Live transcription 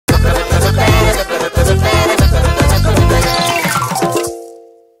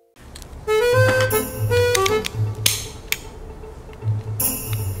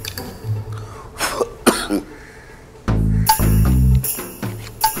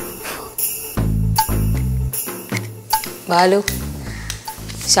ബാലു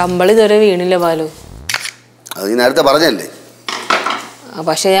ശമ്പളം ഇതുവരെ വീണില്ല ബാലു. അത് നീ നേരത്തെ പറഞ്ഞല്ലേ.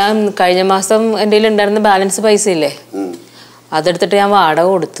 പക്ഷെ ഞാൻ കഴിഞ്ഞ മാസം എൻ്റെ കയ്യിൽ ഉണ്ടായിരുന്ന ബാലൻസ് പൈസ ഇല്ലേ, അതെടുത്തിട്ട് ഞാൻ വാടക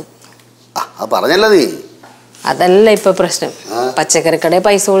കൊടുത്തു. പറഞ്ഞല്ലോ നീ. അതല്ല ഇപ്പൊ പ്രശ്നം. പച്ചക്കറി കടയിൽ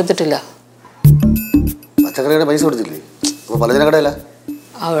പൈസ കൊടുത്തിട്ടില്ല. പച്ചക്കറി കടയിൽ പൈസ കൊടുത്തില്ലേ? പലചരക്ക് കടയില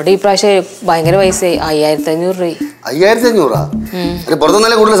അവിടെ ഈ പ്രാവശ്യം ഭയങ്കര പൈസയായി. 5500 രൂപ. 5500?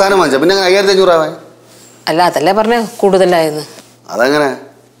 പുറത്തുനിന്നല്ലേ കൂടുതൽ സാധനം വാങ്ങിച്ച, പിന്നെ 5500 അല്ല അതല്ലേ പറഞ്ഞ കൂടുതലായെന്ന്. അതെങ്ങനെ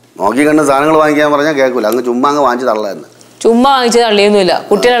നോക്കി കണ്ട് സാധനങ്ങൾ വാങ്ങിക്കാൻ പറഞ്ഞാൽ കേൾക്കൂല. അങ്ങ് ചുമ്മാ അങ്ങ് വാങ്ങിച്ച് തള്ളായിരുന്നു. ചുമ്മാ വാങ്ങിച്ച് തള്ളിയൊന്നുമില്ല.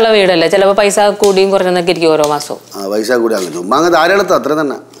 കുട്ടികളുള്ള വീടല്ലേ, ചിലപ്പോൾ പൈസ കൂടിയും കുറഞ്ഞൊക്കെ ഇരിക്കും ഓരോ മാസവും. പൈസ കൂടി അങ്ങ് ചുമ്മാ അങ്ങ് ധാരാളത്ത് അത്ര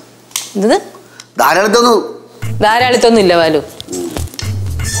തന്നെ. ഇത് ധാരാളിത്തൊന്നും ഇല്ല ബാലു.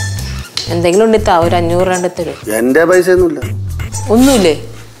 എന്തെങ്കിലും ഉണ്ടിത്താ ഒരു 500 രൂപ തരും. എന്റെ പൈസ ഒന്നുമില്ല. ഒന്നുമില്ലേ?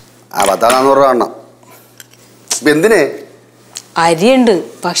 400 രൂപ എണ്ണം. എന്തിനേ? അരിയുണ്ട്,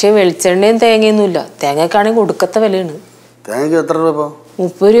 പക്ഷെ വെളിച്ചെണ്ണയും തേങ്ങയൊന്നും ഇല്ല. തേങ്ങക്കാണെങ്കിൽ കൊടുക്കത്ത വിലയാണ്. തേങ്ങക്ക് എത്ര രൂപ?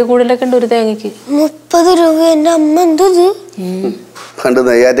 30 രൂപ കൂടുതലൊക്കെ ഉണ്ട് ഒരു തേങ്ങക്ക്. 30 രൂപ? എന്റെ അമ്മ എന്തത് പണ്ട്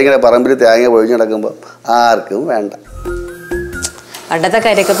നെയ്യാറ്റിങ്ങനെ പറമ്പിൽ തേങ്ങ പൊഴിഞ്ഞു കിടക്കുമ്പോ ആർക്കും വേണ്ട. പണ്ടത്തെ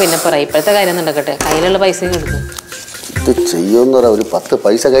കാര്യമൊക്കെ പിന്നെ പറയാം, ഇപ്പോഴത്തെ കാര്യം നടക്കട്ടെ. കയ്യിലുള്ള പൈസയും കൊടുക്കും. ഇത് ചെയ്യുമെന്ന് പറയാം. ഒരു 10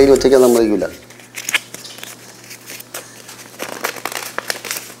 പൈസ കയ്യിൽ വെച്ചേക്കാൻ സമ്മതിക്കില്ല.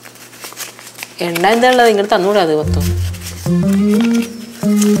 എണ്ണ എന്താ ഉള്ളത്? നിങ്ങൾ തന്നൂടെ അത് മൊത്തം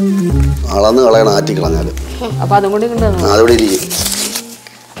അളന്ന് കളയണം, ആറ്റിക്കളഞ്ഞാല്. അപ്പൊ അതും കൂടി അതോടെ ഇരിക്കും.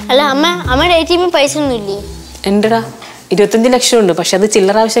 അല്ല അമ്മ, അമ്മയുടെ ATM പൈസ ഒന്നും ഇല്ലേ? എന്റെടാ 25 ലക്ഷം ഉണ്ട്, പക്ഷെ അത്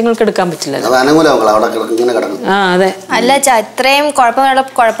ചില്ലറ ആവശ്യങ്ങൾക്ക് എടുക്കാൻ പറ്റില്ല. അതെ. അല്ല അച്ഛാ, ഇത്രയും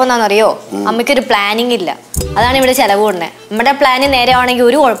കുഴപ്പമെന്നാണെന്നറിയോ? അമ്മയ്ക്കൊരു പ്ലാനിങ് ഇല്ല, അതാണ് ഇവിടെ ചെലവ് കൊണ്ടേ. നമ്മുടെ പ്ലാന് നേരെ ആണെങ്കിൽ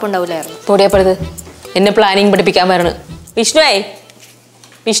ഒരു കുഴപ്പമുണ്ടാവില്ലായിരുന്നു. പൊടിയപ്പെടുത് എന്നെ പ്ലാനിങ് പഠിപ്പിക്കാൻ വരണം. വിഷ്ണുവേ,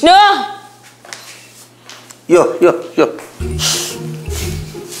 വിഷ്ണു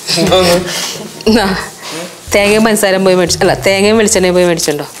തേങ്ങയും പഞ്ചസാരയും പോയി മേടിച്ചു. അല്ല, തേങ്ങയും വെളിച്ചെണ്ണയും പോയി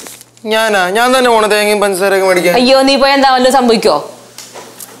മേടിച്ചിട്ടുണ്ടോ? ഞാൻ തന്നെ പോണ തേങ്ങയും പഞ്ചസാരയൊക്കെ മേടിക്കാൻ. അയ്യോ, നീ പോയി എന്താ വല്ലതും സംഭവിക്കോ?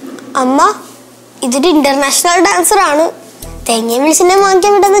 അമ്മ, ഇതൊരു ഇന്റർനാഷണൽ ഡാൻസർ ആണ്. തേങ്ങയും വെളിച്ചെണ്ണയും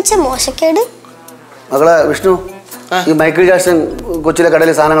വാങ്ങിക്കാൻ വിടാന്ന് വെച്ചാൽ മോശക്കേട്. മകളെ വിഷ്ണു, ഈ മൈക്കിൾ ജാക്സൺ കൊച്ചിലെ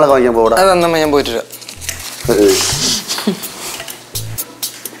കടയിലെ സാധനങ്ങളൊക്കെ വാങ്ങിക്കാൻ പോകണം. അതന്നമ്മ ഞാൻ പോയിട്ടില്ല.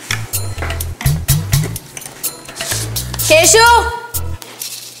 കേശു,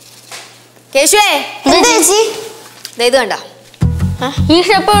 കേശുവേ. എന്താ ചേച്ചി? ഇത് കണ്ട ഈ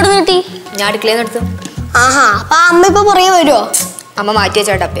ഷെപ്പ് എവിടെ കിട്ടി? ഞാൻ അടുക്കളയിൽ എടുത്തു. ആഹാ, അപ്പൊ അമ്മ ഇപ്പൊ പറയാൻ വരുമോ? അമ്മ മാറ്റി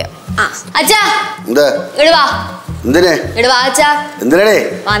വെച്ചാ ഡബ്ബ. അച്ഛാ ഇടുവാ. എന്തിനെ? ഇടുവാ അച്ഛാ. എന്തിനേ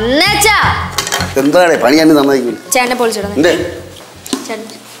വന്നേച്ചാ? എന്താണ് പണി? ഞാൻ സമ്മതിക്കില്ല. ചേട്ടനെ പൊളിച്ചിടും.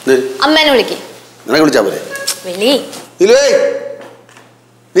 അമ്മേനെ വിളിക്കേ. നിനക്ക് വിളിച്ചാ പോലെ. വിളി.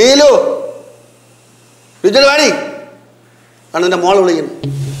 നിന്റെ മോളെ വിളിക്കുന്നു.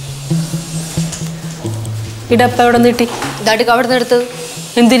 ഇടപ്പ എവിടെ നിന്ന് കിട്ടി? ഇതായിട്ട് അവിടെ നിന്ന് എടുത്തത്.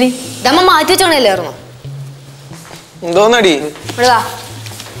 എന്തിന്? ഇതമ്മ മാറ്റി വെച്ചോണല്ലായിരുന്നോ? എന്തോന്നടി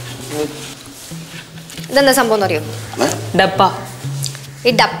ഇതെന്താ സംഭവം എന്ന് അറിയോ? ഡപ്പ. ഈ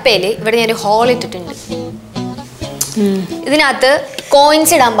ഡപ്പയില് ഇവിടെ ഞാൻ ഹോൾ ഇട്ടിട്ടുണ്ട്. ഇതിനകത്ത്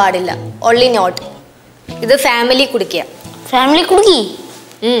കോയിൻസ് ഇടാൻ പാടില്ല, ഒൺലി നോട്ട്. ഇത് ഫാമിലി കുടിക്കുക. ഫാമിലി കുടുക്കി?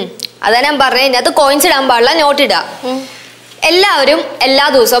 അതാ ഞാൻ പറഞ്ഞത്. ഇതിനകത്ത് കോയിൻസ് ഇടാൻ പാടില്ല, നോട്ട് ഇടുക. എല്ലാവരും എല്ലാ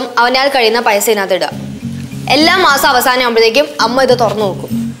ദിവസവും അവനാൽ കഴിയുന്ന പൈസ ഇതിനകത്ത് ഇടുക. എല്ലാ മാസം അവസാനം ആകുമ്പോഴത്തേക്കും അമ്മ ഇത് തുറന്നു നോക്കും.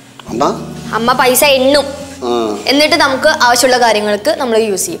 അമ്മ പൈസ എണ്ണും. എന്നിട്ട് നമുക്ക് ആവശ്യമുള്ള കാര്യങ്ങൾക്ക് നമ്മൾ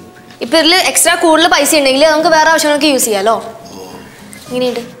യൂസ് ചെയ്യും. ഇപ്പൊ ഇതിൽ എക്സ്ട്രാ കൂടുതൽ പൈസ ഉണ്ടെങ്കിൽ നമുക്ക് വേറെ ആവശ്യങ്ങൾക്ക് യൂസ് ചെയ്യാലോ.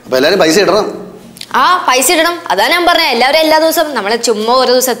 ഇങ്ങനെയുണ്ട്. പൈസ ഇടണം. പൈസ ഇടണം. അതാ ഞാൻ പറഞ്ഞ. എല്ലാവരും എല്ലാ ദിവസവും നമ്മളെ ചുമ്മാ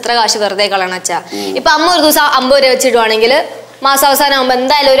ഒരു ദിവസം എത്ര കാശ് വെറുതെ കളയണം വെച്ചാ. ഇപ്പൊ അമ്മ ഒരു ദിവസം 50 രൂപ വെച്ചിടുവാണെങ്കിൽ മാസാവസാനം ആകുമ്പോൾ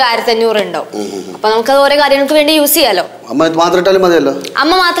എന്തായാലും ഒരു 1500 ഉണ്ടാവും. അപ്പൊ നമുക്കത് ഓരോ കാര്യങ്ങൾക്ക് വേണ്ടി യൂസ് ചെയ്യാലോ. അമ്മ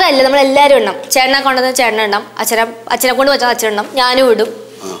മാത്രമല്ല, നമ്മൾ എല്ലാവരും ഇടണം. ചേട്ടനെ കൊണ്ടുവന്ന ചേട്ടനെ ഇടണം, അച്ഛനെ കൊണ്ട് വെച്ചാൽ അച്ഛൻ ഇടണം, ഞാനും ഇടും.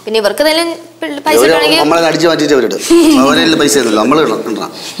 പിന്നെ ഇവർക്ക് പൈസ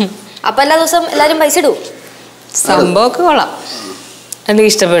അപ്പൊ എല്ലാ ദിവസവും എല്ലാരും പൈസ ഇടൂ. സംഭവമൊക്കെ കൊള്ളാം, എനിക്ക്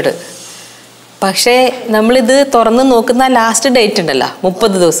ഇഷ്ടപ്പെട്ടു. പക്ഷേ നമ്മളിത് തുറന്ന് നോക്കുന്ന ലാസ്റ്റ് ഡേറ്റ് ഉണ്ടല്ലോ,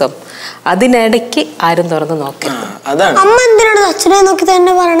 30 ദിവസം, അതിനിടയ്ക്ക് ആരും തുറന്ന് നോക്കരുത്. അമ്മ എന്തിനാണ് അച്ഛനെ നോക്കി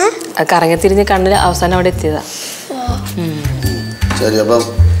തന്നെ പറയണേ? കറങ്ങി തിരിഞ്ഞ് കണ്ണിൽ അവസാനം അവിടെ എത്തിയതാ. ശരി, അപ്പം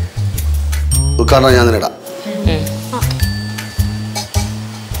ഞാൻ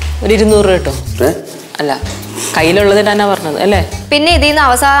ഒരു 200 രൂപ കേട്ടോ. അല്ല, കയ്യിലുള്ളത് ഇടാനാ പറഞ്ഞത് അല്ലേ? പിന്നെ ഇതിൽ നിന്ന്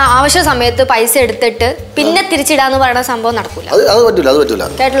ആവശ്യ സമയത്ത് പൈസ എടുത്തിട്ട് പിന്നെ തിരിച്ചിടാന്ന് പറയുന്ന സംഭവം നടക്കൂല.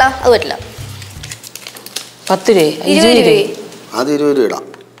 കേട്ടില്ല? അത് പറ്റില്ല. 10 രൂപ, 20 രൂപ. അത് 20 രൂപ ഇടാം.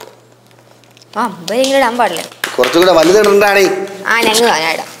 ഇടാൻ പാടില്ല. കുറച്ചുകൂടെ വലുതിടണ്ടാണേ.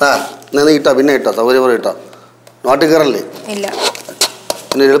 ഞാൻ ഇട്ടോ, പിന്നെ ഇട്ടോ, സൗകര്യം ഇട്ടോ. നോട്ട് കയറല്ലേ? ഇല്ല.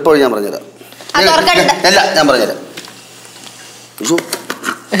 പിന്നെ എളുപ്പവഴി ഞാൻ പറഞ്ഞുതരാം. അല്ല, ഞാൻ പറഞ്ഞുതരാം.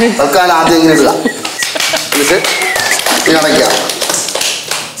 തൽക്കാലം ആദ്യം ഇങ്ങനെ ഇടുക, എന്നിട്ട് ഇനി അടയ്ക്കുക.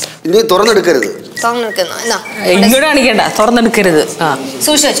 ഇനി തുറന്നെടുക്കരുത്. ഇങ്ങോട്ട് കാണിക്കണ്ട, തുറന്നെടുക്കരുത്.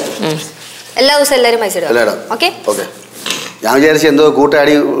 സൂക്ഷിച്ചു എല്ലാ ദിവസവും എല്ലാവരും പൈസ ഇടുക. Okay okay. ഞാൻ വിചാരിച്ചു എന്തോ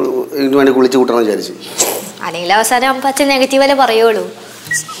കൂട്ടാടി ഇതിന് വേണ്ടി കുളിച്ച് കൂട്ടണം വിചാരിച്ചു. അല്ലെങ്കിൽ അവസാനം അമ്മ അച്ഛൻ നെഗറ്റീവ് അല്ലേ പറയുള്ളൂ.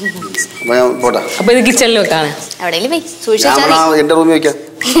 അപ്പൊ ഞാൻ പോട്ടെ. അപ്പൊ ഇത് കിച്ചണിൽ വെക്കാണ്. എവിടെയെങ്കിലും പോയി സൂക്ഷിച്ചാൽ എന്റെ റൂമിൽ വെക്കാം.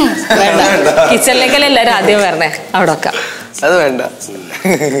 കിച്ചണിലേക്കല്ലേ എല്ലാരും ആദ്യം വരണേ, അവിടെ വെക്കാം. അത് വേണ്ട,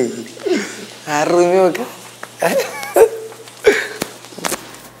 ആരുടെ റൂമിൽ വെക്കാം.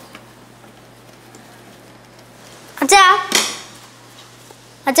 അച്ഛാ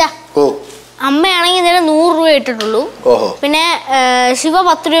അച്ഛാ, ഓ അമ്മയാണെങ്കിൽ ഇന്നലെ 100 രൂപ ഇട്ടിട്ടുള്ളൂ. പിന്നെ ശിവ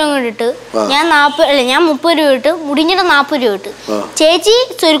 10 രൂപ കൂടി ഇട്ട്, ഞാൻ 30 രൂപ ഇട്ട്, മുടിഞ്ഞിട്ട് 40 രൂപ ഇട്ട്, ചേച്ചി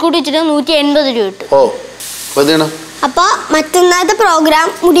സ്വരുക്കൂട്ടി വെച്ചിട്ട് 180 രൂപ ഇട്ട്. അപ്പൊ മറ്റന്നാളത്തെ പ്രോഗ്രാം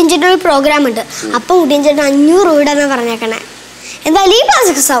മുടിഞ്ചിട്ടൊരു പ്രോഗ്രാം ഉണ്ട്. അപ്പൊ മുടിഞ്ചിട്ട് 500 രൂപ ഇടാന്നാ പറഞ്ഞേക്കണേ. എന്തായാലും ഈ പ്രാവശ്യം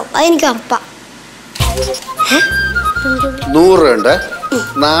സക്സസ് ആവും, അതെനിക്ക് ഉറപ്പാ. 100 രൂപ ഉണ്ട്,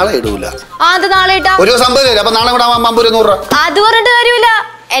 നാളെ ഇടൂല. അത് നാളെ ഇട്ടാ ഒരു ദിവസം 50 രൂപ, അപ്പൊ നാളെ കൂടെ 100 രൂപ. അത് പറഞ്ഞിട്ട് കാര്യമില്ല.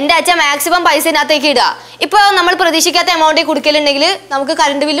 എന്റെ അച്ഛൻ മാക്സിമം പൈസ ഇതിനകത്തേക്ക് ഇടുക. ഇപ്പൊ നമ്മൾ പ്രതീക്ഷിക്കാത്ത എമൗണ്ട് കൊടുക്കലുണ്ടെങ്കിൽ നമുക്ക്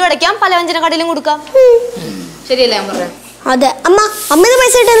കറണ്ട് ബില്ലും അടയ്ക്കാം, പലവ്യഞ്ജന കടയിലും കൊടുക്കാം. ശരിയല്ലേ ഞാൻ പറഞ്ഞത്? അതെ. അമ്മ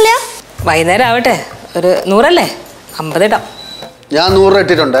പൈസ ഇട്ടില്ല. വൈകുന്നേരം ആവട്ടെ, ഒരു 100 അല്ലേ, 50 ഇടാം. ഞാൻ 100 രൂപ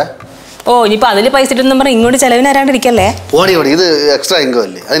ഇട്ടിട്ടുണ്ട്. ഓ, ഇനിയിപ്പോ അതില് പൈസ ഇട്ടെന്ന് പറഞ്ഞാൽ ഇങ്ങോട്ട് ചെലവിന് വരാണ്ടിരിക്കല്ലേ. ഓടി ഇത് എക്സ്ട്രാ ഇൻകം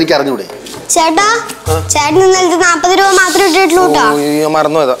അല്ലേ, അതെനിക്ക് അറിഞ്ഞൂടെ. ചേട്ടാ, ചേട്ടൻ ഇന്നലത്തെ 40 രൂപ മാത്രമേ ഇട്ടിട്ടുള്ളൂ.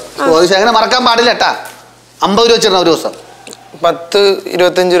 മറന്നു പോയതാ. അങ്ങനെ മറക്കാൻ പാടില്ല കേട്ടാ. 50 രൂപ വെച്ചിരുന്ന ഒരു ദിവസം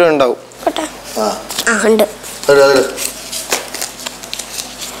 10-25 രൂപ ഉണ്ടാവും.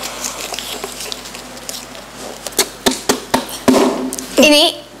 ഇനി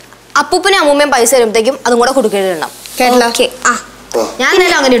അപ്പൂപ്പനും അമ്മൂമ്മയും പൈസ വരുമ്പോഴത്തേക്കും അതും കൂടെ കൊടുക്കേണ്ടിടണം. കേട്ടില്ല? ഞാൻ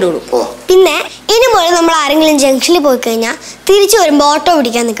എന്തായാലും അങ്ങനെ ഇടുള്ളൂ. പിന്നെ ഇനി മുതൽ നമ്മൾ ആരെങ്കിലും ജംഗ്ഷനിൽ പോയി കഴിഞ്ഞാൽ തിരിച്ചു വരുമ്പോ ഓട്ടോ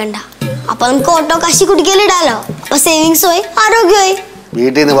പിടിക്കാൻ നിൽക്കണ്ട. അപ്പൊ നമുക്ക് ഓട്ടോ കാശി കുടിക്കലിടാലോ. അപ്പൊ സേവിങ്സ് പോയി, ആരോഗ്യമായി.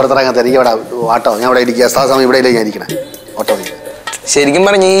 വീട്ടിൽ നിന്ന് പുറത്തിറങ്ങാത്ത എനിക്ക് ഇവിടെ ഓട്ടോ, ഞാൻ ഇവിടെ ഇരിക്കുക, സമയം ഇവിടെ ഞാൻ ഇരിക്കണേ. ഓട്ടോ ശരിക്കും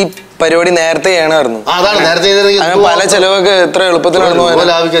പറഞ്ഞ ഈ പരിപാടി നേരത്തെ ചെയ്യണമായിരുന്നു. അതാണ് നേരത്തെ പല ചെലവൊക്കെ എത്ര എളുപ്പത്തിൽ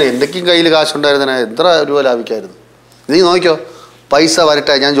ലാഭിക്കാൻ. എന്തൊക്കെയും കയ്യിൽ കാശുണ്ടായിരുന്ന എത്ര രൂപ ലാഭിക്കായിരുന്നു. നീ നോക്കിയോ, പൈസ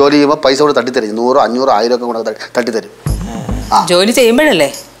വരട്ടെ. ഞാൻ ജോലി ചെയ്യുമ്പോൾ പൈസ കൂടെ തട്ടിത്തരും. 100, 500, 1000 ഒക്കെ കൂടെ തട്ടിത്തരും. ജോലി ചെയ്യുമ്പോഴല്ലേ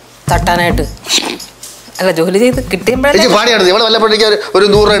തട്ടാനായിട്ട്. അല്ല, ജോലി ചെയ്ത് കിട്ടിയപ്പോഴേ പാടിയാണ്. ഇവിടെ വല്ലപ്പോഴേക്ക് ഒരു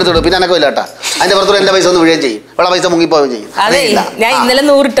 100 രൂപ എടുത്തോളൂ, പിന്നെ അനക്കം ഇല്ലാട്ടാ. അതിന്റെ പുറത്തോടെ എന്റെ പൈസ ഒന്ന് വീഴുകയും ചെയ്യും, ഇവിടെ പൈസ മുങ്ങിപ്പോവുകയും ചെയ്യും. അതെ, ഞാൻ ഇന്നലെ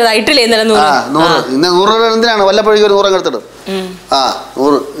 100 ഇട്ടതായിട്ടില്ലേ. ഇന്നലെ 100 ഇന്ന് 100 രൂപ എന്തിനാണ് വല്ലപ്പോഴേക്കും ഒരു 100 എടുത്തിടും.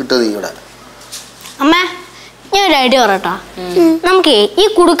 100 ഇട്ട് നീ ഇവിടെ. അമ്മ, ഞാൻ ഒരു ഐഡിയ പറയട്ടാ. നമുക്ക് ഈ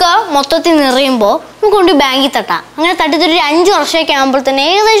കുടുക്ക മൊത്തത്തിൽ നിറയുമ്പോ നമുക്ക് കൊണ്ട് ബാങ്കിൽ തട്ടാം. അങ്ങനെ തട്ടിത്തൊരു 5 വർഷമൊക്കെ ആകുമ്പോൾ തന്നെ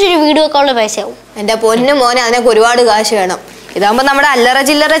ഏകദേശം ഒരു വീട് വെക്കാനുള്ള പൈസയാവും. എന്റെ പൊന്നു മോനെ, അതിനൊക്കെ ഒരുപാട് കാശ് വേണം. ഇതാകുമ്പോ നമ്മുടെ അല്ലറ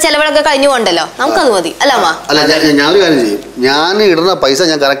ചില്ലറ ചെലവുകളൊക്കെ കഴിഞ്ഞു പോണ്ടല്ലോ, നമുക്കത് മതി. അല്ല ഞാനൊരു കാര്യം ചെയ്യും. ഞാൻ ഇടുന്ന പൈസ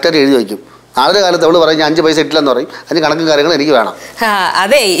ഞാൻ കറക്റ്റായിട്ട് എഴുതി വയ്ക്കും. നാളെ കാലത്ത് അവള് പറയും 5 പൈസ ഇട്ടില്ലെന്ന് പറയും. അതിന് കണക്കും കാര്യങ്ങളും എനിക്ക് വേണം.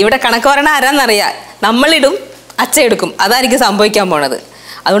 അതെ, ഇവിടെ കണക്ക് പറയണ ആരാന്നറിയാം. നമ്മളിടും, അച്ഛ എടുക്കും. അതായിരിക്കും സംഭവിക്കാൻ പോണത്.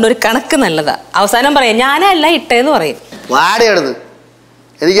 അതുകൊണ്ട് ഒരു കണക്ക് നല്ലതാ. അവസാനം പറയാം ഞാനല്ല ഇട്ടേന്ന് പറയും. വാടകയെടുത്ത്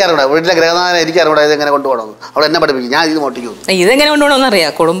എനിക്കറിയൂടാ, വീട്ടിലെ ഗ്രഹനാഥനെ എനിക്കറിയൂടാ ഇതെങ്ങനെ കൊണ്ടുപോകണമെന്ന്. അവിടെ എന്നെ പഠിപ്പിക്കും, ഞാൻ ഇത് മോട്ടിക്കും. ഇതെങ്ങനെ കൊണ്ടുപോകണമെന്ന്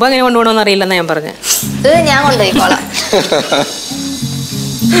അറിയാം, കുടുംബം എങ്ങനെ കൊണ്ടുപോകണമെന്ന് അറിയില്ലെന്നാ ഞാൻ പറഞ്ഞത്. ഇത് ഞാൻ കൊണ്ടുപോയിക്കോളാം.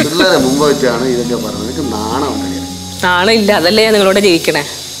 പിള്ളേരെ മുമ്പ് വെച്ചാണ് ഇതൊക്കെ പറഞ്ഞത്. എനിക്ക് നാണമുണ്ട്. നാണില്ല, അതല്ലേ ഞാൻ നിങ്ങളോട് ജീവിക്കണേ.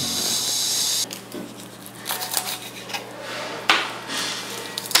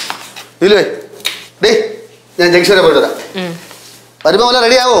 ഞാൻ ജംഗ്ഷൻ വരെ പോയിട്ട് വരാം. വരുമ്പോ പോലെ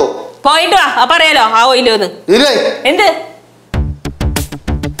റെഡി ആവോ? പോയിട്ട് വാ, അപ്പൊ അറിയാലോ ആവോ ഇല്ലോന്ന്. എന്ത്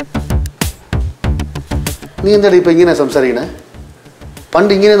നീ എന്താ ഇപ്പൊ ഇങ്ങനെ സംസാരിക്കണേ?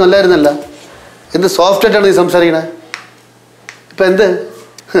 പണ്ട് ഇങ്ങനെ നല്ലായിരുന്നല്ല. എന്ത് സോഫ്റ്റ് ആയിട്ടാണ് നീ സംസാരിക്കണേ. ഇപ്പൊ എന്ത്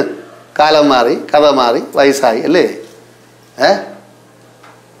കാലം മാറി, കഥ മാറി, വയസ്സായി അല്ലേ?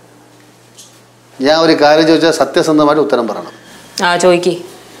 ഞാൻ ഒരു കാര്യം ചോദിച്ചാൽ സത്യസന്ധമായിട്ട് ഉത്തരം പറയണം. ചോദിക്ക്.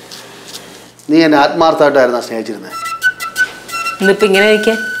 നീ എന്നെ ആത്മാർത്ഥമായിട്ടായിരുന്നു സ്നേഹിച്ചിരുന്നത്. ഇന്നിപ്പോ ഇങ്ങനെ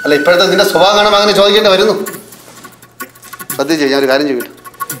ചോദിക്കാൻ? അല്ല, ഇപ്പോഴത്തെ നിന്റെ സ്വഭാവം കാണുമ്പോൾ അങ്ങനെ ചോദിക്കേണ്ടി വരുന്നു. ശ്രദ്ധിച്ചു, ഞാൻ ഒരു കാര്യം ചോദിക്കട്ടെ.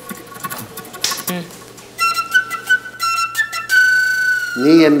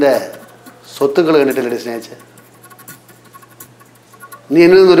 നീ എൻ്റെ സ്വത്തുക്കൾ കണ്ടിട്ടില്ലേ സ്നേഹിച്ചേ? നീ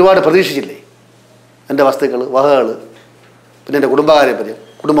എന്നിൽ നിന്ന് ഒരുപാട് പ്രതീക്ഷിച്ചില്ലേ? എൻ്റെ വസ്തുക്കൾ, വകകൾ, പിന്നെ എൻ്റെ കുടുംബകാര്യപര്യം,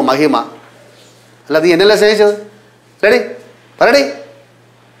 കുടുംബ മഹിമ. അല്ല, നീ എന്നല്ലേ സ്നേഹിച്ചത്? റെഡി പറയടി,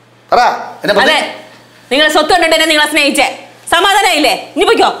 പറ. അതെ, നിങ്ങളെ സ്വത്ത് കണ്ടിട്ട് തന്നെ നിങ്ങളെ സ്നേഹിച്ചേ. സമാധാനമായില്ലേ? ഇനി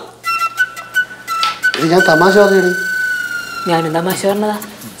പോയിക്കോ. ഞാൻ തമാശ പറഞ്ഞേ. ഞാനും തമാശ പറഞ്ഞതാ,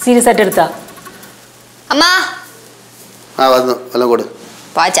 സീരിയസ് ആയിട്ട് എടുത്താ. അമ്മ വന്നു, വല്ലതും കൂടെ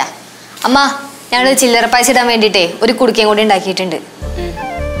പാച്ചാ. അമ്മ, ഞങ്ങള് ചില്ലറ പൈസ ഇടാൻ വേണ്ടിട്ടേ ഒരു കുടുക്കയും കൂടി ഉണ്ടാക്കിയിട്ടുണ്ട്.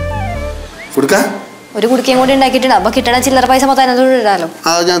 ഒരു കുടിക്കയും കൂടി ഉണ്ടാക്കിയിട്ടുണ്ട്. അപ്പൊ കിട്ടണ ചില്ലറ പൈസ മൊത്തം അതിനകത്തോട് ഇടാലോ.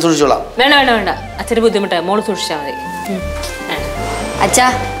 അത് ഞാൻ സൂക്ഷിച്ചോളാം. വേണ്ട അച്ഛന് ബുദ്ധിമുട്ടായി, മോള് സൂക്ഷിച്ചാൽ മതി.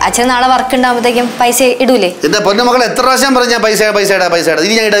 അച്ഛൻ നാളെ വർക്ക് ഉണ്ടാകുമ്പോഴത്തേക്കും പൈസ ഇടൂലേ? എന്റെ പൊന്നു മക്കൾ എത്ര പ്രാവശ്യം പറഞ്ഞു ഞാൻ പൈസ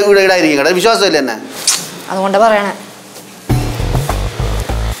ഇനി ഞാൻ ഇടായിരിക്കും. വിശ്വാസമില്ല എന്നെ. അതുകൊണ്ട് പറയണേ.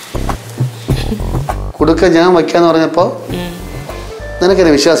 കുടുക്ക ഞാൻ വയ്ക്കാന്ന് പറഞ്ഞപ്പോ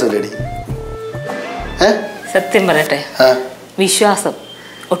നിനക്കെന്നെ വിശ്വാസമില്ലേടി? സത്യം പറയട്ടെ, വിശ്വാസം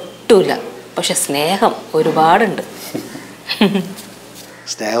ഒട്ടുമില്ല, പക്ഷെ സ്നേഹം ഒരുപാടുണ്ട്.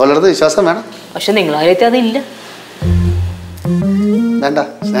 സ്നേഹമുള്ളത് വിശ്വാസം വേണം, പക്ഷെ നിങ്ങളായിട്ട് അതില്ല. വേണ്ട,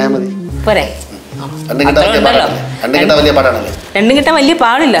 സ്നേഹം മതി പോരെ. രണ്ടും കിട്ടാൻ വലിയ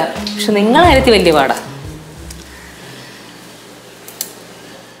പാടില്ല, പക്ഷെ നിങ്ങളായിട്ട് വലിയ പാടാ.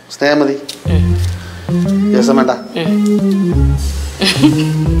 സ്നേഹം മതി, വിശ്വാസം വേണ്ട.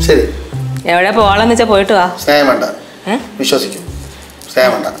 ശരി, എവിടെ പോവാളെന്ന് വെച്ചാ പോയിട്ട് വാ. സ്നേഹം വേണ്ട, വിശ്വസിക്കും.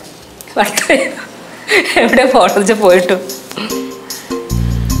 സ്നേഹം വേണ്ട, എവിടെ പോവാന്ന് വെച്ചാ പോയിട്ടു.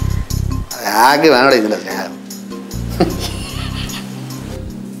 ആകെ വേണോ ഇതിന്റെ സ്നേഹം?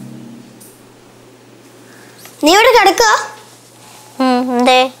 നീ ഇവിടെ കിടക്കുക?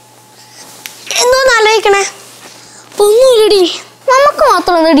 എന്തോന്ന് ആലോചിക്കണേ? ഒന്നുമില്ലടി. നമുക്ക്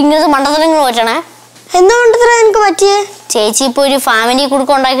മാത്രം ഇങ്ങനത്തെ മണ്ടത്തരങ്ങൾ പറ്റണേ. എന്താ മണ്ടത്തരം എനിക്ക് പറ്റിയേ? ചേച്ചി ഇപ്പൊ ഒരു ഫാമിലി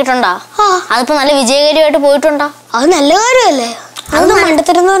കുടുക്കം ഉണ്ടാക്കിയിട്ടുണ്ടാ? അതിപ്പോ നല്ല വിജയകരമായിട്ട് പോയിട്ടുണ്ടോ? അത് നല്ല കാര്യമല്ലേ? അത്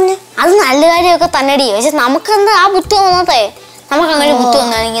മണ്ടത്തരം എന്ന് പറഞ്ഞ അത് നല്ല കാര്യമൊക്കെ തന്നെടി. പക്ഷെ നമുക്കെന്താ ആ ബുദ്ധി വന്നതേ? നമുക്ക് അങ്ങനെ ബുദ്ധി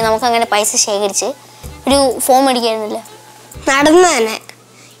വന്നാണെങ്കിൽ നമുക്ക് അങ്ങനെ പൈസ ശേഖരിച്ച് ഒരു ഫോൺ മേടിക്കായിരുന്നില്ല? നടന്നു തന്നെ.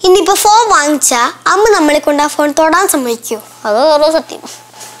 ഇനിയിപ്പോ ഫോൺ വാങ്ങിച്ചാ അമ്മ നമ്മളെ കൊണ്ട് ആ ഫോൺ തൊടാൻ സമ്മതിക്കോ? അത് ഓരോ സത്യം.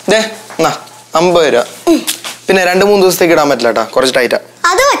 50 രൂപ. പിന്നെ 2-3 ദിവസത്തേക്ക് ഇടാൻ പറ്റില്ല കേട്ടാ, കുറച്ച് ടൈറ്റാ.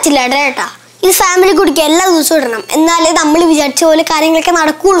 അത് പറ്റില്ല ഏട്ടാ. ഇത് ഫാമിലി കുടിക്കുക എല്ലാ ദിവസവും ഇടണം, എന്നാലേ നമ്മൾ വിചാരിച്ച പോലെ കാര്യങ്ങളൊക്കെ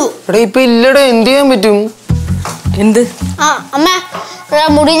നടക്കുള്ളൂ. ഇപ്പൊ ഇല്ലടോ, എന്ത് ചെയ്യാൻ പറ്റും? എന്ത്? അമ്മ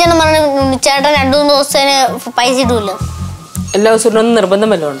മുടിഞ്ഞെന്ന് പറഞ്ഞു ചേട്ടൻ 2-3 ദിവസത്തിന് പൈസ ഇടൂല്ലോ. എല്ലാ ദിവസവും നിർബന്ധം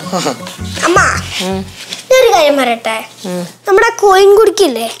വല്ലതും ഉണ്ട്? അമ്മ ഒരു കാര്യം പറയട്ടെ, നമ്മുടെ കോയിൻ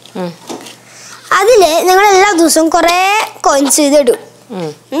കുടിക്കില്ലേ, അതില് ഞങ്ങൾ എല്ലാ ദിവസവും കൊറേ കോയിൻസ് ചെയ്തിടും.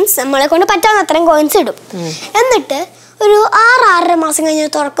 നമ്മളെ കൊണ്ട് പറ്റാവുന്ന അത്രയും കോയിൻസ് ഇടും. എന്നിട്ട് ഒരു 6-6.5 മാസം കഴിഞ്ഞ്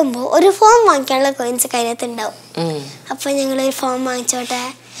തുറക്കുമ്പോൾ ഒരു ഫോം വാങ്ങിക്കാനുള്ള കോയിൻസ് കയ്യിനകത്ത് ഉണ്ടാവും. അപ്പൊ ഞങ്ങളൊരു ഫോം വാങ്ങിച്ചോട്ടെ,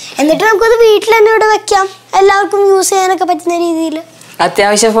 എന്നിട്ട് നമുക്കത് വീട്ടിൽ തന്നെ ഇവിടെ വെക്കാം, എല്ലാവർക്കും യൂസ് ചെയ്യാനൊക്കെ പറ്റുന്ന രീതിയിൽ.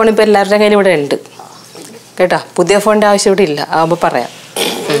 അത്യാവശ്യ ഫോൺ ഇപ്പൊ എല്ലാവരുടെ കയ്യിൽ ഇവിടെ ഉണ്ട് കേട്ടോ. പുതിയ ഫോണിന്റെ ആവശ്യം ഇവിടെ ഇല്ല, ആവുമ്പോ പറയാം.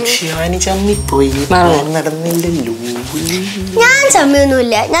 ഞാൻ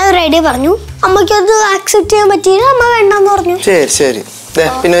ചമ്മയൊന്നുമില്ല, ഞാൻ ഒരു ഐഡിയ പറഞ്ഞു, അമ്മയ്ക്ക് അത് ആക്സെപ്റ്റ് ചെയ്യാൻ പറ്റിയില്ല, അമ്മ വേണ്ടെന്ന് പറഞ്ഞു. ശരി.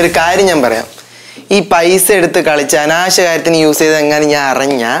 പിന്നെ ഒരു കാര്യം ഞാൻ പറയാം, ഈ പൈസ എടുത്ത് കളിച്ച് അനാവശ്യ കാര്യത്തിന് യൂസ് ചെയ്ത് എങ്ങനെ ഞാൻ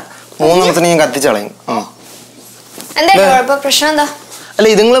അറിഞ്ഞ 3 ദിവസത്തിന് ഞാൻ കത്തിച്ചളയും. പ്രശ്നം എന്താ? അല്ല,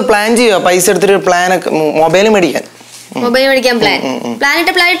 ഇത് നിങ്ങൾ പ്ലാൻ ചെയ്യുക, പൈസ എടുത്തിട്ട് പ്ലാനൊക്കെ മൊബൈൽ മേടിക്കാൻ. മൊബൈൽ മേടിക്കാൻ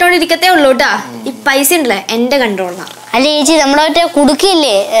പ്ലാൻ ഇട്ടോണ്ട് ഇരിക്കത്തേ ഉള്ളൂ കേട്ടാ. ഈ പൈസ ഉണ്ടല്ലേ എന്റെ കൺട്രോളിലാണ്. അല്ല ചേച്ചി, നമ്മുടെ മറ്റേ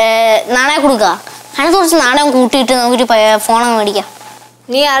കുടുക്കില്ലേ, നാണയ കൊടുക്ക, അതിനെ കുറച്ച് നാണയം കൂട്ടിയിട്ട് നമുക്കൊരു ഫോണൊക്കെ മേടിക്കാം.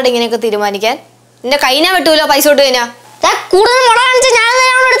 നീ ആരുടെ ഇങ്ങനെയൊക്കെ തീരുമാനിക്കാൻ? നിന്റെ കൈനാ വെട്ടൂലോ പൈസ കൊണ്ട് കഴിഞ്ഞാ. കൂടുതൽ മുട കാണിച്ചാൽ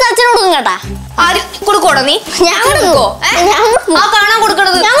ഞാൻ എടുത്ത് അച്ഛന് കൊടുക്കും കേട്ടാ. കൊടുക്കോടോ നീ? ഞാൻ കൊടുക്കോ? ആ കാണാൻ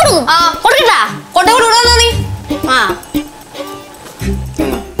കൊടുക്കണത് ഞാൻ കൊടുക്കും. കൊടുക്കട്ടാ? കൊണ്ടുകൊടുക്കണോ നീ?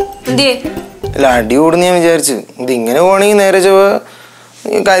 എന്തിയേ? അല്ല, അടി കൂടുന്ന ഞാൻ വിചാരിച്ചു. ഇതിങ്ങനെ പോണെങ്കിൽ നേരെ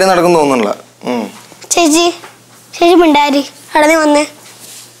കാര്യം നടക്കും തോന്നുന്നില്ല. ചേച്ചി മിണ്ടാരി, അടനെ വന്നേ.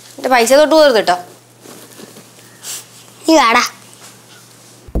 എന്റെ പൈസ തൊട്ട് പോരുത് കേട്ടോ. നീ വാടാ.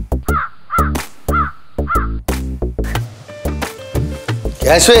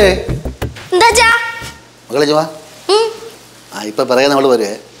 ഇപ്പൊ പറയാൻ നമ്മള്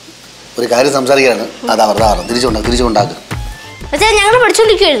വരുവേ, ഒരു കാര്യം സംസാരിക്കാനാണ്. അതാ തിരിച്ചുകൊണ്ടാക്കും. ഞങ്ങൾ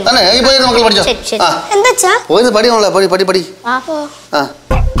പഠിച്ചോണ്ടിരിക്കുന്നു.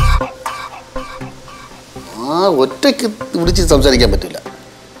 ഒറ്റയ്ക്ക് വിളിച്ച് സംസാരിക്കാൻ പറ്റില്ല,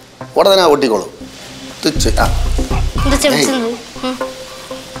 ഉടനെ ഒട്ടിക്കോളും.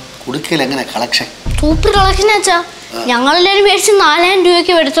 കുടുക്കയിൽ എങ്ങനെ കളക്ഷൻ? Super collection ആച്ചാ. ഞങ്ങളെല്ലാരും മേടിച്ച് 4000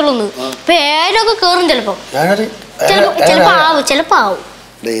 രൂപയ്ക്ക് മേടിച്ചോളൂ. ഇപ്പൊ 7000 ഒക്കെ കേറും ചിലപ്പോ. ചിലപ്പോ ആവും.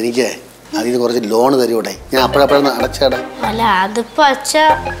 എനിക്ക് അതിന് കുറച്ച് ലോൺ തരുവോട്ടെ, ഞാൻ അപ്പോഴപ്പോഴൊന്ന് അടച്ചേടാ. അല്ല അതിപ്പോ അച്ഛാ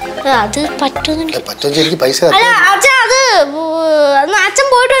അത് പറ്റുന്നില്ല. പറ്റുമെന്ന് എനിക്ക് പൈസ അല്ല അച്ഛാ, അത് അച്ഛൻ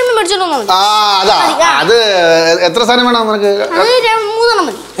പോയിട്ട് വരുമ്പോ മേടിച്ചോളൂ. അത് എത്ര സാധനം വേണം നിനക്ക്? 3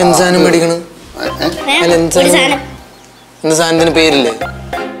 മതി. എന്ത് സാധനം മേടിക്കണം? എന്ത് സാധനത്തിന് പേരില്ലേ?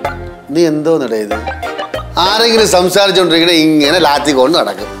 നീ എന്തോന്നിട ഇത്? ആരെങ്കിലും സംസാരിച്ചോണ്ടിരിക്കണേ ഇങ്ങനെ ലാത്തിക്കൊണ്ട്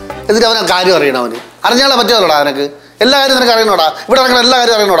നടക്കും. എന്നിട്ട് അവൻ കാര്യം അറിയണം. അവന് അറിഞ്ഞാളെ പറ്റുമല്ലോടാ അവനക്ക്. എല്ലാ കാര്യം നിനക്ക് അറിയണോടാ, ഇവിടെ നടക്കുന്ന എല്ലാ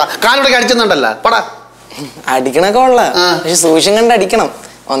കാര്യം അറിയണോടാ. കാലിവിടെ അടിച്ചെന്നുണ്ടല്ല പടാ. അടിക്കണൊക്കെ ഉള്ള, പക്ഷെ സൂക്ഷം കണ്ട് അടിക്കണം.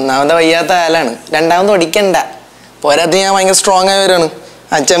 ഒന്നാമത് വയ്യാത്ത കാലാണ്, രണ്ടാമത് അടിക്കണ്ട. പോരാത്ത ഞാൻ ഭയങ്കര സ്ട്രോങ് ആയവരാണ്.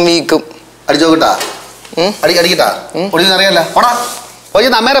 അച്ഛൻ വീക്കും. അടിച്ചോക്കിട്ടാ അടിക്കട്ടാ ഒളിച്ചെന്ന് അറിയാല്ല പോടാ പോയി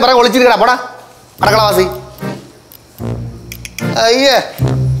അമ്മേരെ പിറകെ ഒളിച്ചിരിക്കടാ പോടാ അടക്കളവാസി അയ്യേ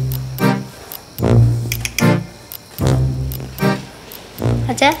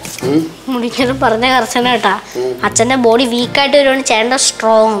അച്ഛാ മുടിക്കലും പറഞ്ഞ കർശന കേട്ടാ അച്ഛന്റെ ബോഡി വീക്കായിട്ട് വരുവാണ് ചേട്ടൻ്റെ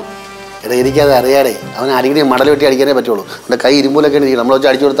സ്ട്രോങ്. എടാ എനിക്കത് അറിയാടേ അവൻ അടിക്കടി മടൽ വെട്ടി അടിക്കാനേ പറ്റുള്ളൂ. എൻ്റെ കൈ ഇരുമ്പൂലൊക്കെ ഇരിക്കണം. നമ്മൾ വെച്ച്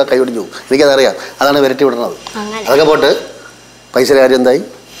അടിച്ചു കൊടുത്താൽ കൈ ഒടിഞ്ഞു പോകും. എനിക്കതറിയാം. അതാണ് വിരട്ടി വിടുന്നത്. അതൊക്കെ പോട്ട് പൈസയുടെ കാര്യം എന്തായി?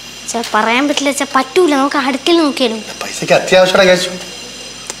 പറയാൻ പറ്റില്ല അച്ഛാ, പറ്റൂല. നമുക്ക് അടുത്തിൽ നോക്കിയാലും പൈസക്ക് അത്യാവശ്യമാണ് കേശു.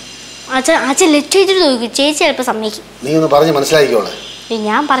 അച്ഛൻ ലെറ്റ് ചെയ്തിട്ട് നോക്കും, ചേച്ചി ചിലപ്പോൾ സമ്മതിക്കും. നീ ഒന്ന് പറഞ്ഞ് മനസ്സിലാക്കിക്കോളെ.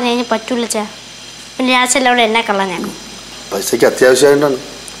 ഞാൻ പറഞ്ഞു കഴിഞ്ഞാൽ പറ്റൂല അച്ഛാ. പിന്നെ അച്ഛൻ അവിടെ എന്നെ കള്ളനാണ്. പൈസക്ക് അത്യാവശ്യമായിട്ടാണ്.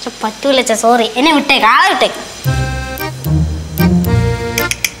 പറ്റൂല അച്ഛാ, സോറി. എന്നെ വിട്ടേക്ക്, ആളെ വിട്ടേക്ക്.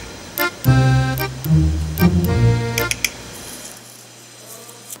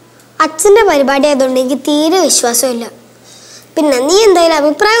 അച്ഛൻ്റെ പരിപാടി ആയതുകൊണ്ട് എനിക്ക് തീരെ വിശ്വാസമില്ല. പിന്നെ നീ എന്തായാലും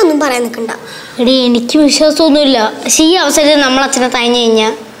അഭിപ്രായം ഒന്നും പറയാൻ നിൽക്കണ്ട. എടി എനിക്ക് വിശ്വാസമൊന്നുമില്ല. പക്ഷേ ഈ അവസരത്തിൽ നമ്മൾ അച്ഛനെ തയഞ്ഞു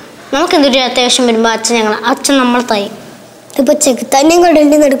കഴിഞ്ഞാൽ നമുക്ക് എന്തൊരു അത്യാവശ്യം വരുമ്പോൾ അച്ഛൻ നമ്മൾ തയ്യും. ഇതിപ്പോൾ ചെകുത്താനെയും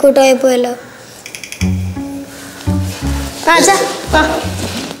കടലിൻ്റെ നടുക്കൂട്ട് പോയപ്പോയല്ലോ.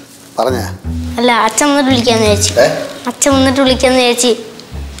 അല്ല, അച്ഛൻ വന്നിട്ട് വിളിക്കാന്ന് ചേച്ചി. അച്ഛൻ വന്നിട്ട് വിളിക്കാന്ന് ചേച്ചി.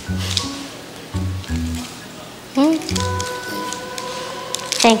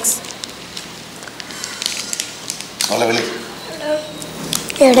 താങ്ക്സ്.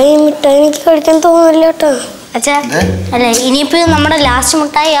 എടാ ഈ മിഠായി എനിക്ക് കഴിക്കാൻ തോന്നില്ല കേട്ടോ. അച്ഛാ അല്ല, ഇനിയിപ്പോ നമ്മുടെ ലാസ്റ്റ്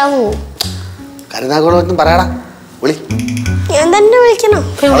മിഠായി ആവൂ. ഞാൻ തന്നെ വിളിക്കണോ?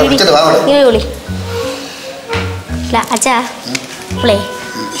 വിളി. അല്ല അച്ഛാ, ഇപ്പളേ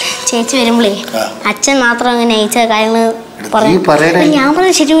ചേച്ചി വരുമ്പളേ അച്ഛൻ മാത്രം അങ്ങനെ അയച്ച കാര്യങ്ങൾ പറയാം. ഞാൻ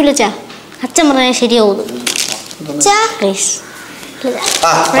പറഞ്ഞാൽ ശരിയാവില്ല അച്ഛാ. അച്ഛൻ പറഞ്ഞാൽ ശരിയാവും. പ്ലീസ്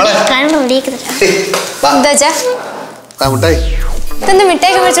കാരണം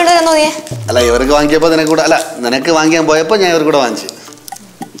മിഠായി മേടിച്ചോണ്ട് തോന്നിയേ? അല്ല, ഇവർക്ക് വാങ്ങിയപ്പോ നിനക്ക് കൂടെ, അല്ല നിനക്ക് വാങ്ങിക്കാൻ പോയപ്പോ ഞാൻ ഇവർക്ക് കൂടെ വാങ്ങിച്ചു.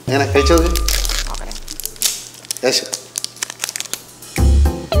 എങ്ങനെ കഴിച്ചു നോക്ക്.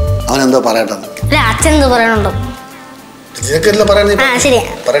 അവനെന്തോ പറയട്ടെ. അച്ഛൻ എന്തോ പറയണുണ്ടോ?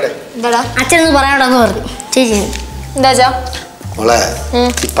 അച്ഛനൊന്ന് പറയാനുണ്ടോന്ന് പറഞ്ഞു ചേച്ചി. എന്താ മോളെ,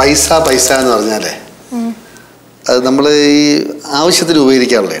 ഈ പൈസ പൈസ എന്ന് പറഞ്ഞാലേ അത് നമ്മൾ ഈ ആവശ്യത്തിന്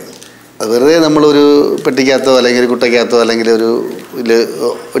ഉപയോഗിക്കാനുള്ളതാണ്. അത് വെറുതെ നമ്മളൊരു പെട്ടിക്കകത്തോ അല്ലെങ്കിൽ ഒരു കുട്ടയ്ക്കകത്തോ അല്ലെങ്കിൽ ഒരു ഇതിൽ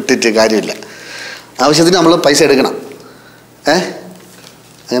ഇട്ടിട്ട് കാര്യമില്ല. ആവശ്യത്തിന് നമ്മൾ പൈസ എടുക്കണം.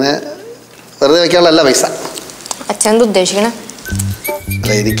 അങ്ങനെ വെറുതെ വയ്ക്കാനുള്ളതല്ല പൈസ. അച്ഛൻ എന്താ ഉദ്ദേശിക്കണേ?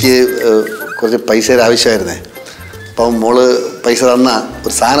 അല്ല, എനിക്ക് കുറച്ച് പൈസയുടെ ആവശ്യമായിരുന്നേ. അപ്പം മോള് പൈസ തന്ന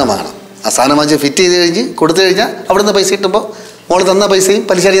ഒരു സാധനം വാങ്ങണം. ആ സാധനം വാങ്ങിച്ച് ഫിറ്റ് ചെയ്ത് കഴിഞ്ഞ് കൊടുത്തു കഴിഞ്ഞാൽ അവിടെ നിന്ന് പൈസ കിട്ടുമ്പോൾ മോള് തന്ന പൈസയും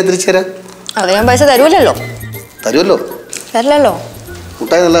പലിശ ഞാൻ തിരിച്ചു തരാം. അത് ഞാൻ പൈസ തരുമല്ലോ. തരുമല്ലോ? തരില്ലല്ലോ.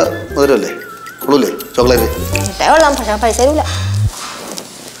 മുട്ടായി നല്ല മധുരമല്ലേ? കൊള്ളൂല്ലേ ചോക്ലേറ്റ്? മിഠായി കൊള്ളാം, പക്ഷെ പൈസ തരൂല.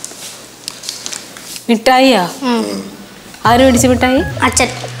 മിഠായിയാ? ആര് മേടിച്ച മിഠായി? അച്ഛൻ.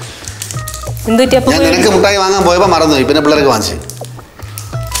 ഞാൻ നിനക്ക് മിഠായി വാങ്ങാൻ പോയപ്പോ മറന്നുപോയി, പിന്നെ പിള്ളേർക്ക് വാങ്ങിച്ചു.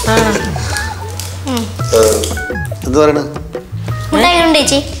 എന്ത് പറയണ?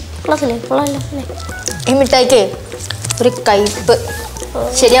 ഈ മിഠായിക്ക് ഒരു കയ്പ്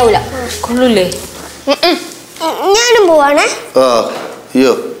ശരിയാവൂല. കൊള്ളൂല്ലേ? ഞാനും പോവാണേ.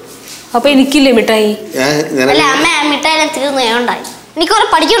 അയ്യോ, അപ്പൊ എനിക്കില്ലേ മിഠായി? അല്ല അമ്മ, മിഠായി തീർന്നു ഉണ്ടായി. എനിക്ക് കുറെ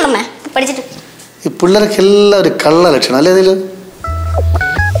പഠിക്കണ്ടമ്മേ. പഠിച്ചിട്ട് ഈ പിള്ളേർക്ക് എല്ലാം ഒരു കള്ള ലക്ഷണം അല്ലേ ഇതില്?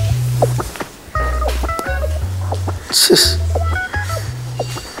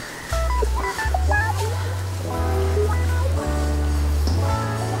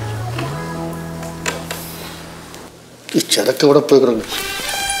 ഈ ചെറുക്ക് ഇവിടെ പോയി കിടന്നു.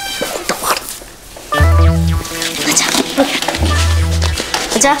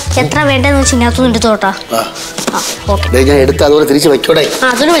 എത്ര വേണ്ടെന്ന് വെച്ചാൽ ഇതിനകത്തുനിന്ന് എടുത്തോട്ടാ. ഞാൻ എടുത്ത് അതുപോലെ തിരിച്ച് വെക്കോടെ.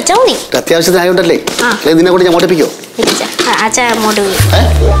 അതിന് വെച്ചാൽ മതി. അത്യാവശ്യത്തിന് ആയോണ്ടല്ലേ? നിന്നെ കൊണ്ട് ഞാൻ മോട്ടിപ്പിക്കോ? അച്ഛാ അങ്ങോട്ട്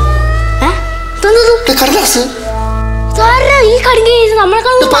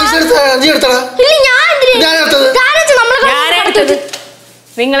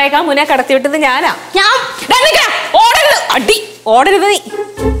നിങ്ങളെക്കാൾ മുന്നേ കടത്തി വിട്ടത് ഞാനാ. ഓടരുത്, അടി ഓടരുത്. നീ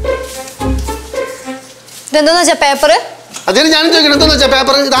ഇതെന്താന്ന് വെച്ചാ പേപ്പർ? അതിന് ഞാനും ചോദിക്കണം, എന്താന്ന് വെച്ചാ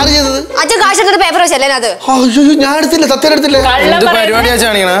പേപ്പർ ഇതാണ് ചെയ്തത്? അച്ഛൻ കാശ് എടുത്തിട്ട് പേപ്പർ വെച്ചല്ലേ അത്? ഞാൻ എടുത്തില്ല, സത്യം എടുത്തില്ല.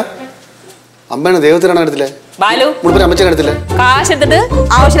 അമ്മയാണ് ദൈവത്തിനാണ് എടുത്തില്ലേ? ബാലു, അമ്മച്ചനെ എടുത്തില്ല. കാശ് എടുത്തിട്ട്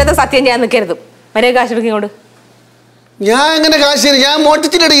ആവശ്യമില്ലാത്ത സത്യം ചെയ്യാൻ നിൽക്കരുത്. മര്യാദ കാശ് എടുക്കും ഇങ്ങോട്ട്. ഞാൻ എങ്ങനെ കാശ് തരും? ഞാൻ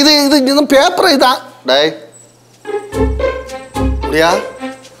മോട്ടിച്ചിട്ട് ഇത് പേപ്പർ ഇതാ.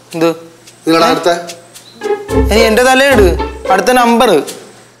 നിങ്ങളുടെ അടുത്ത എന്റെ തലയിട് അടുത്ത നമ്പർ.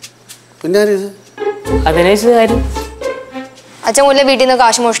 പിന്നെ അതിനേച്ചത് കാര്യം. അച്ഛൻ കുഞ്ഞിലെ വീട്ടിൽ നിന്ന്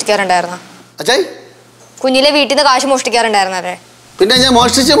കാശ് മോഷ്ടിക്കാറുണ്ടായിരുന്ന? അച്ഛായി കുഞ്ഞിലെ വീട്ടിൽ നിന്ന് കാശ് മോഷ്ടിക്കാറുണ്ടായിരുന്നല്ലേ? പിന്നെ ഞാൻ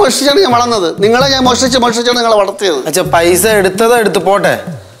മോഷ്ടിച്ചാണ് ഞാൻ വളർന്നത്. നിങ്ങളെ ഞാൻ മോഷ്ടിച്ചാണ് നിങ്ങളെ വളർത്തിയത്. അച്ഛാ പൈസ എടുത്ത് പോട്ടെ,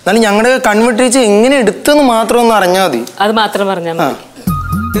 എന്നാലും ഞങ്ങളുടെ കൺവെട്ടിച്ച് എങ്ങനെ എടുത്തെന്ന് മാത്രം ഒന്ന് അറിഞ്ഞാൽ മതി. അത് മാത്രം പറഞ്ഞാൽ മതി.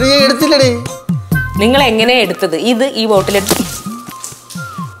 ഇത് ഞാൻ എടുത്തില്ലടേ. നിങ്ങൾ എങ്ങനെയാ എടുത്തത്? ഇത് ഈ ബോട്ടിലെടുത്ത്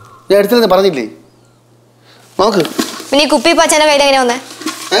ഞാൻ എടുത്തില്ലെന്ന് പറഞ്ഞില്ലേ? നോക്ക്. പിന്നെ ഈ കുപ്പി ഇപ്പൊ അച്ഛൻ്റെ കയ്യിൽ എങ്ങനെയാ വന്നേ?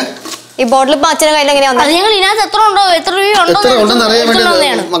 ഈ ബോട്ടിൽ ഇപ്പൊ അച്ഛൻ്റെ കയ്യിൽ എങ്ങനെയാ വന്നേ? ഞങ്ങൾ ഇതിനകത്ത് എത്ര ഉണ്ടോ, എത്ര രൂപ എത്ര ഉണ്ടെന്ന് അറിയാൻ വേണ്ടി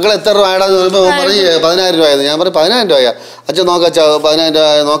മക്കൾ എത്ര രൂപ ആടാന്ന് പറയുമ്പോൾ പറഞ്ഞ് 10,000 രൂപയായിരുന്നു. ഞാൻ പറഞ്ഞു 10,000 രൂപയാ. അച്ഛൻ നോക്ക, 10,000 രൂപ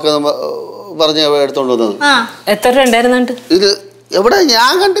നോക്ക പറഞ്ഞ് എടുത്തോണ്ട് വന്നത്. എത്ര രൂപ ഉണ്ടായിരുന്നുണ്ട്? ഇത് എവിടെ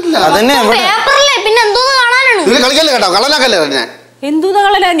ഞാൻ കണ്ടില്ല. അതന്നെ പിന്നെ എന്തോന്ന് കാണാനാണ്? ഇതിന് കളിക്കല്ലേ കേട്ടോ, കള്ളനാക്കല്ലേ ഞാൻ. എന്തോന്ന്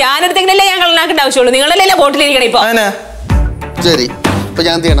കളല്ല, ഞാനെടുത്തെങ്കിലല്ലേ ഞാൻ കള്ളനാക്കേണ്ട ആവശ്യമുള്ളൂ. നിങ്ങളല്ലേ ബോട്ടിലിരിക്കണം ഇപ്പൊ. ശരി, ഇപ്പൊ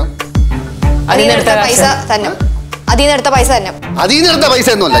ഞാൻ എന്ത് ചെയ്യണം? അതിനെടുത്ത പൈസ തന്നെ. അതിനെടുത്ത പൈസ തന്നെ. അതിനെടുത്ത പൈസ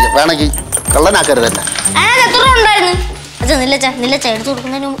ഒന്നുമല്ല, വേണമെങ്കിൽ കള്ളനാക്കരുത് തന്നെ. എത്ര രൂപ ഉണ്ടായിരുന്നു? നില്ലച്ച എടുത്തു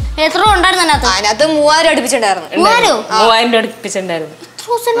കൊടുക്കുന്നതിന് എത്ര രൂപ ഉണ്ടായിരുന്നു അതിനകത്ത് 3,000 അടുപ്പിച്ചിട്ടുണ്ടായിരുന്നു. 3,000 രൂപ അടുപ്പിച്ചിട്ടുണ്ടായിരുന്നു.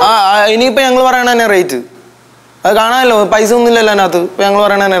 ഇനിയിപ്പോ ഞങ്ങൾ പറയണ തന്നെ റേറ്റ് അത് കാണാമല്ലോ, പൈസ ഒന്നുമില്ലല്ലോ അതിനകത്ത്. ഇപ്പൊ ഞങ്ങൾ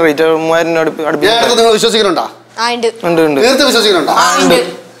പറയണ തന്നെ റേറ്റ് 3,000 അടുപ്പിച്ച്. നിങ്ങൾ വിശ്വസിക്കുന്നുണ്ടോ? തീർത്ത് വിശ്വസിക്കുന്നുണ്ടോ?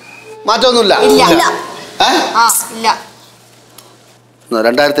 മാറ്റമൊന്നുമില്ല.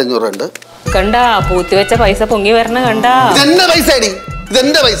 2,500 ഉണ്ട്. കണ്ടാ പൂത്തി വെച്ച പൈസ പൊങ്ങി വരണ കണ്ടാ. ഇതെന്റെ പൈസ അടി,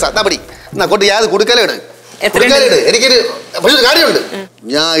 ഇതെന്റെ പൈസ. കൊണ്ട് ഞാൻ കൊടുക്കലേട്. എനിക്കൊരു കാര്യമുണ്ട്.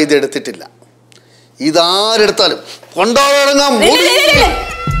 ഞാൻ ഇത് എടുത്തിട്ടില്ല. ഇതാരെടുത്താലും കൊണ്ടുപോകാൻ.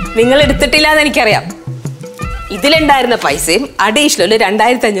 നിങ്ങൾ എടുത്തിട്ടില്ല എന്ന് എനിക്കറിയാം. ഇതിലുണ്ടായിരുന്ന പൈസയും അഡീഷണൽ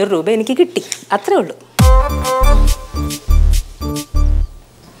 2,500 രൂപ എനിക്ക് കിട്ടി, അത്രേ ഉള്ളൂ.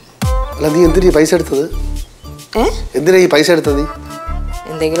 അല്ല, നീ എന്തിനാ പൈസ എടുത്തത്? എന്തിനാ ഈ പൈസ എടുത്തത്?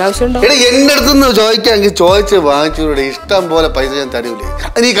 എന്തെങ്കിലും ആവശ്യമുണ്ടോ? എന്റെ അടുത്തുനിന്ന് ചോദിക്കാമെങ്കിൽ ചോദിച്ച് വാങ്ങിച്ചൂടെ? ഇഷ്ടം പോലെ പൈസ ഞാൻ തരൂലേ.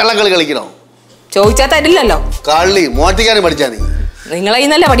 നീ കള്ളക്കളി കളിക്കണോ? ചോദിച്ചാ തരില്ലല്ലോ. കള്ളി മോട്ടിക്കാനും പഠിച്ചാ നീ. നിങ്ങളെ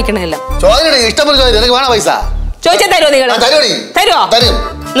ഇന്നല്ല പഠിക്കണല്ലോ. ചോദിക്കണേ, ഇഷ്ടം പോലെ ചോദിച്ചു. നിനക്ക് വേണോ പൈസ? ചോദിച്ചാ തരുമോ? നിങ്ങൾ തരുമോ? തരും.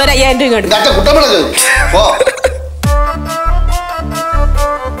 എന്നൊരു 5,000 രൂപ കുട്ടമ്പള ചോദിച്ചു.